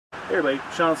Hey everybody,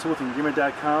 Sewell with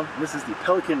Engearment.com. This is the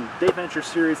Pelican Dayventure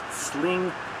Series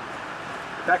Sling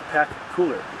Backpack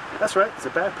Cooler. That's right, it's a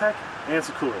backpack and it's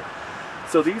a cooler.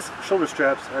 So these shoulder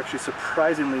straps are actually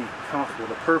surprisingly comfortable.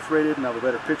 They're perforated, and I'll have a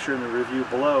better picture in the review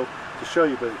below to show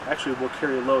you, but actually will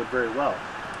carry a load very well.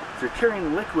 If you're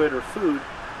carrying liquid or food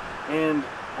and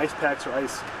ice packs or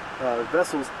ice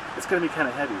vessels, it's going to be kind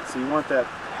of heavy. So you want that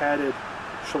padded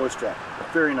shoulder strap.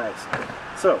 Very nice.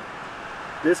 So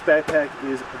this backpack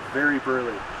is very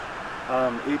burly.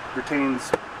 It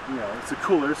retains, it's a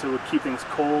cooler, so it will keep things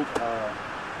cold,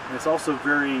 and it's also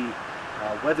very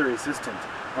weather resistant.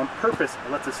 On purpose, I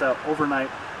let this out overnight,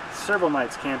 several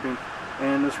nights camping,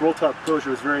 and this roll top closure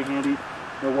was very handy.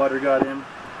 No water got in.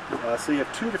 So you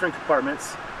have two different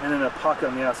compartments and then a pocket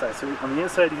on the outside. So on the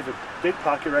inside you have a big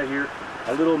pocket right here,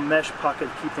 a little mesh pocket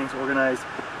to keep things organized.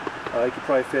 You could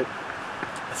probably fit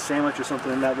a sandwich or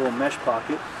something in that little mesh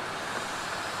pocket.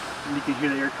 And you can hear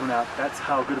the air coming out. That's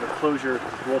how good of a closure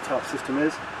the roll top system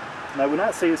is. And I would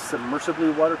not say it's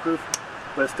submersibly waterproof,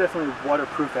 but it's definitely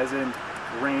waterproof as in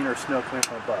rain or snow coming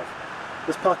from above.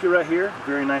 This pocket right here,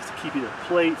 very nice to keep either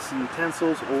plates and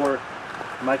utensils, or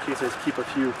in my case I just keep a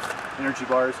few energy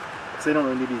bars because they don't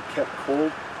really need to be kept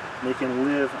cold. They can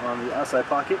live on the outside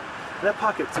pocket. And that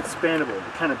pocket's expandable.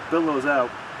 It kind of billows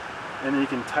out, and then you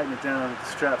can tighten it down with the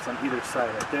straps on either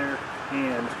side, right there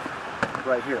and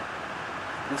right here.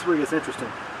 This is where it gets interesting.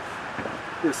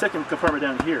 There's a second compartment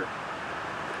down here.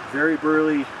 Very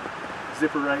burly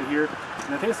zipper right here.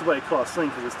 And I think this is what I call a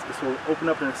sling, because this will open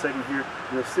up in a second here.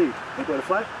 You'll see. Think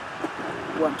butterfly?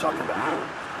 What I'm talking about.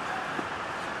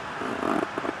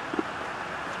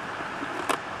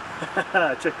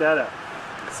 Check that out.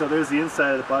 So there's the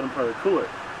inside of the bottom part of the cooler.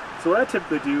 So what I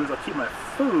typically do is I'll keep my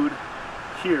food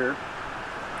here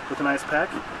with an ice pack,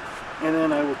 and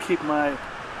then I will keep my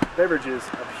beverages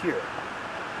up here.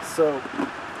 So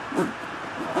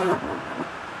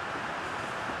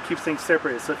keeps things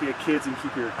separated. So if you have kids, you can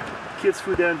keep your kids'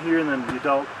 food down here, and then the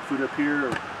adult food up here,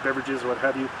 or beverages or what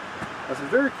have you. That's a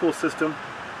very cool system.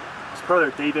 It's part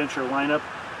of their Dayventure lineup.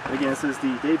 Again, this is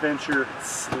the Dayventure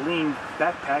Sling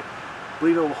Backpack. I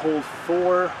believe it will hold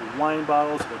 4 wine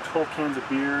bottles or 12 cans of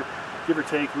beer, give or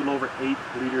take a little over 8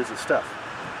 liters of stuff.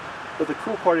 But the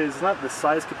cool part is not the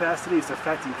size capacity, it's the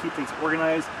fact you can keep things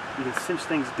organized. You can cinch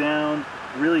things down,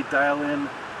 really dial in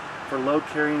for load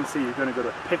carrying. Say you're going to go to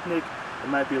a picnic, it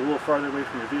might be a little farther away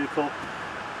from your vehicle,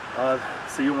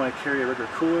 so you want to carry a regular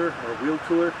cooler or a wheeled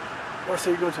cooler, or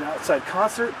say you're going to an outside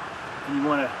concert and you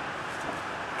want to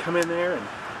come in there and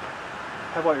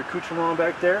have all your accoutrements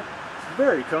back there. It's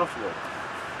very comfortable.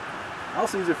 I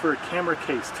also use it for a camera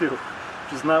case too,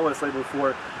 which is not what it's labeled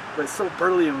for, but it's so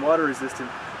burly and water resistant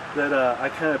that I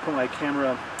kind of put my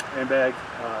camera and bag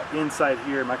inside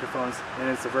here, microphones, and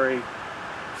it's a very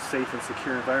safe and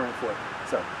secure environment for it.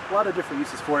 So a lot of different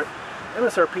uses for it.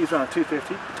 MSRP is around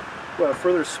 $250. We'll have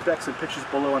further specs and pictures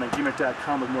below on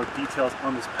Engearment.com with more details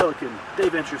on this Pelican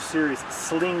Dayventure Series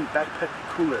Sling Backpack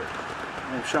Cooler.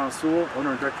 I'm Sewell,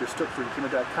 owner and director of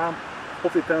Engearment.com.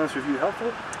 Hopefully you found this review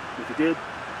helpful. If you did,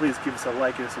 please give us a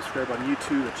like and subscribe on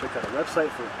YouTube, and check out our website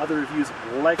for other reviews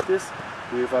like this.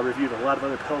 We've reviewed a lot of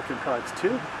other Pelican products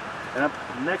too. And up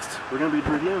next, we're going to be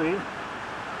reviewing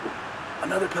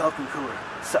another Pelican cooler.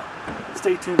 So,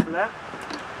 stay tuned for that.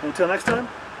 And until next time,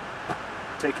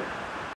 take care.